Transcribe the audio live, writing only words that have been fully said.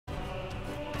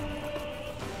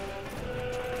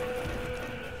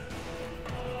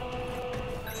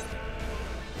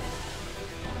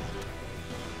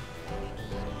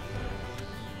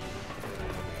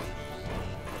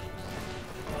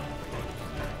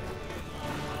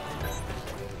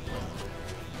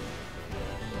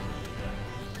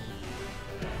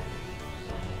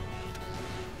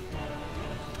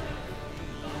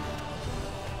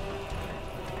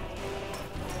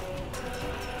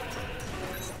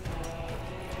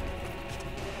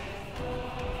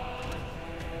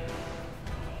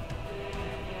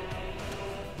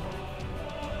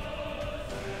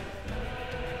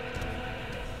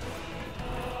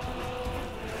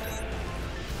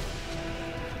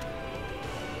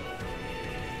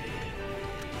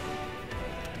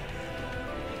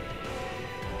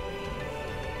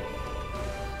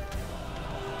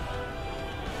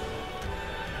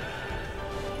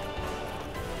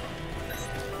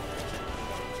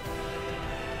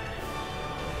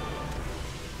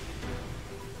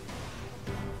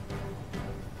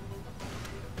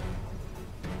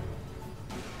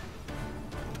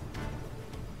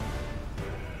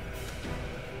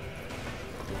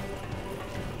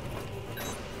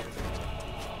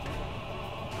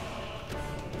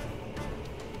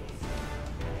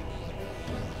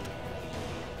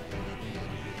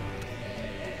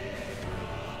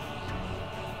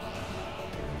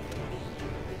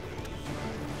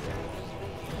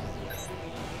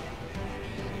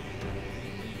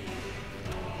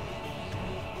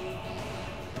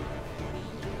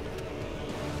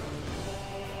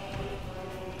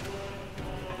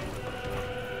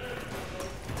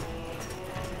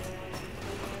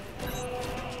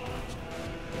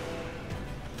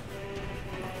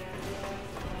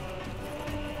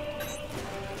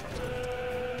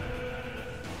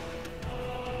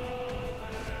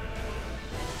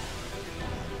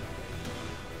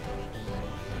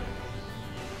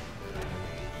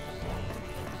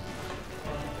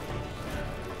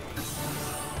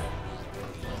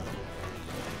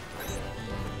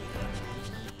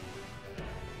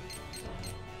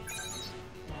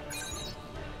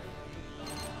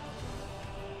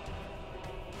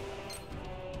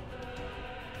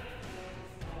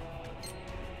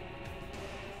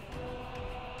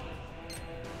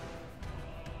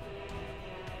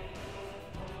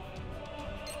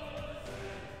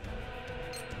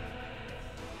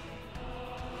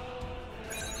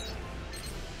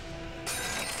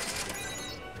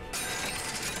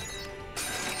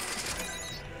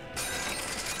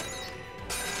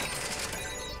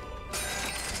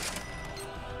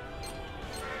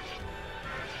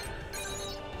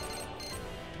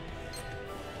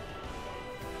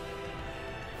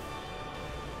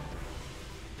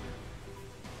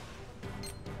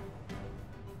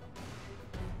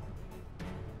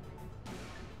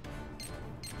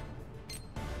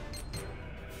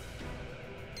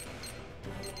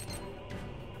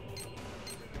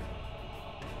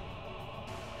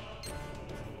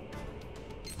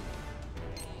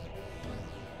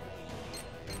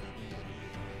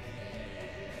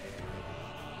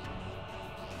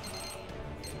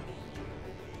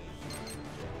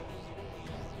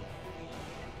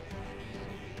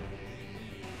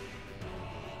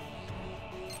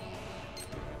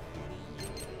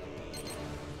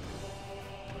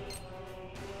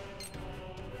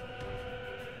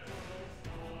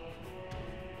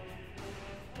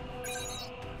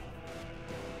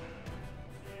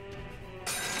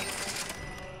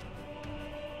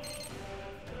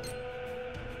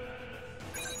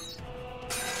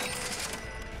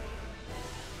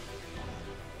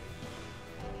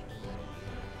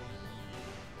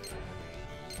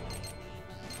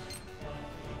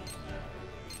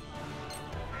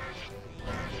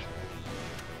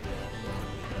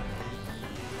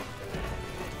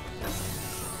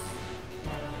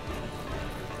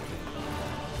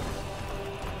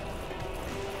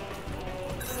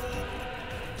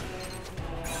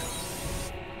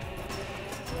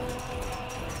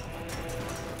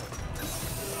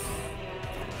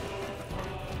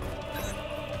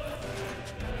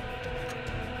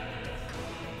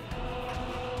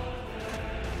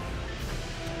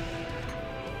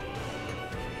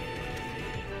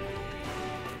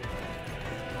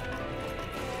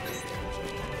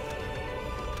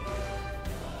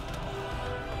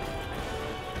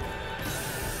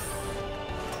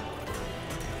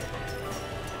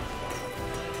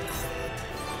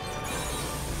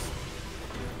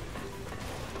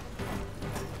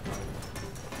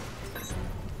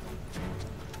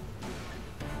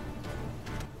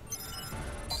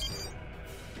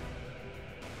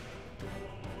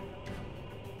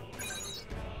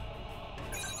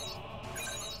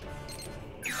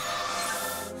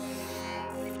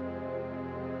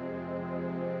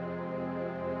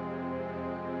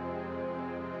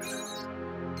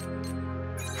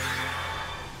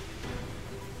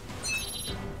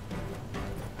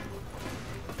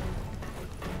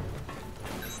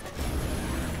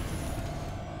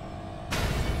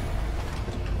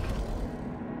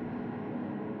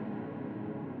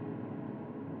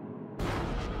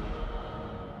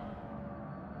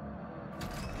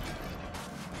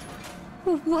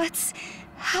What's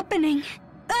happening?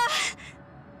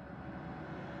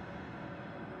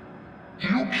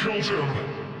 You killed him!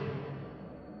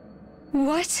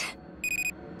 What?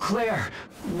 Claire,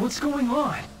 what's going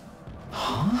on?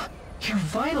 Huh? Your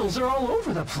vitals are all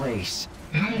over the place.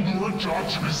 You lured John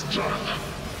to his death!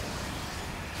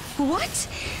 What?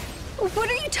 What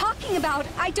are you talking about?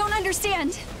 I don't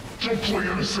understand. Don't play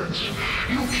innocent!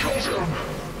 You killed him!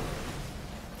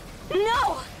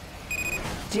 No!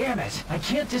 Damn it, I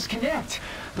can't disconnect.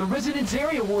 The resonance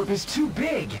area warp is too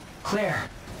big. Claire,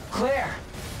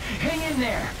 hang in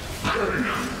there.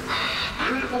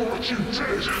 Pay for what you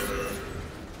did!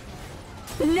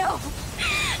 No!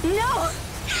 No!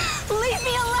 Leave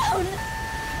me alone!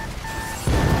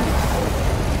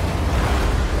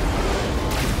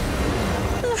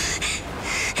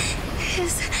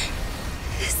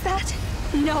 Is that...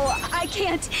 No, I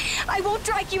can't. I won't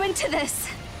drag you into this.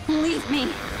 Leave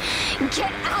me.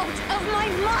 Get out of my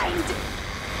mind!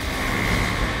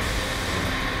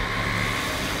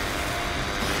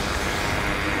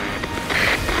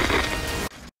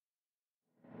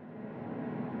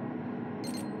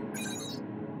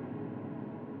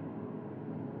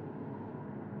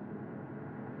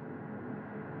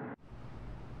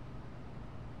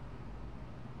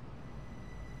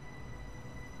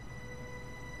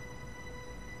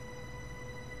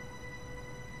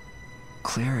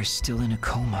 Claire is still in a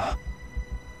coma.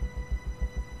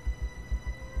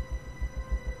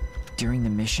 During the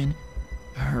mission,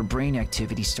 her brain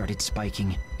activity started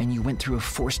spiking, and you went through a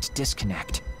forced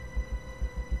disconnect.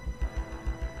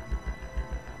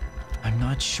 I'm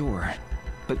not sure,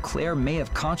 but Claire may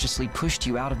have consciously pushed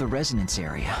you out of the resonance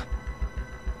area.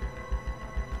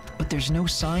 But there's no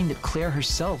sign that Claire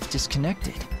herself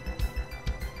disconnected.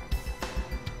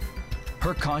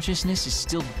 Her consciousness is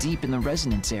still deep in the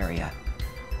resonance area.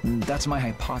 That's my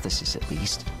hypothesis, at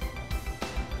least.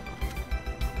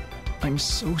 I'm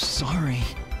so sorry.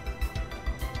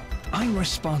 I'm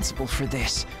responsible for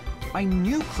this. I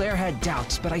knew Claire had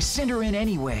doubts, but I sent her in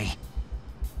anyway.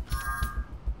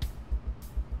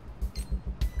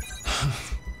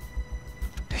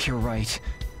 You're right.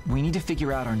 We need to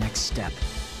figure out our next step.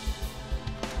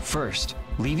 First,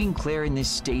 leaving Claire in this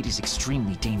state is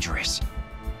extremely dangerous.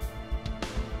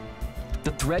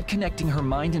 The thread connecting her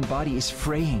mind and body is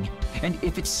fraying, and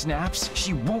if it snaps,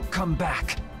 she won't come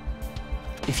back.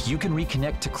 If you can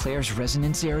reconnect to Claire's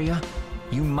resonance area,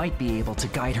 you might be able to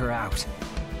guide her out.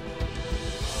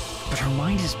 But her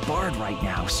mind is barred right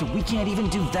now, so we can't even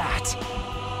do that.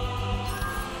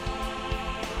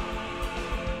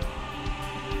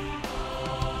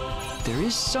 There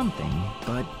is something,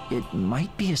 but it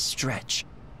might be a stretch.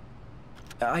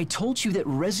 I told you that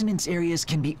resonance areas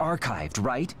can be archived,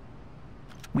 right?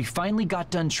 We finally got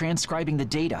done transcribing the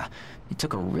data. It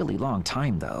took a really long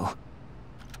time, though.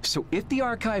 So if the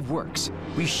archive works,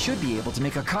 we should be able to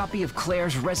make a copy of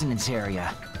Claire's resonance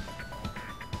area.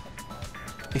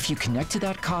 If you connect to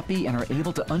that copy and are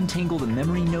able to untangle the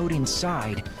memory node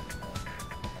inside,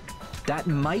 that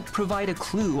might provide a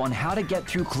clue on how to get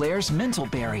through Claire's mental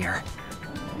barrier.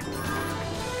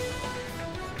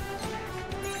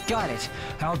 Got it.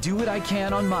 I'll do what I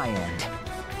can on my end.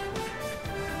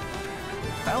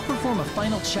 I'll perform a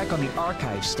final check on the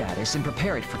archive status and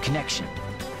prepare it for connection.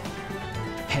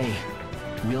 Hey,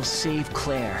 we'll save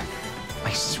Claire.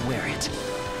 I swear it.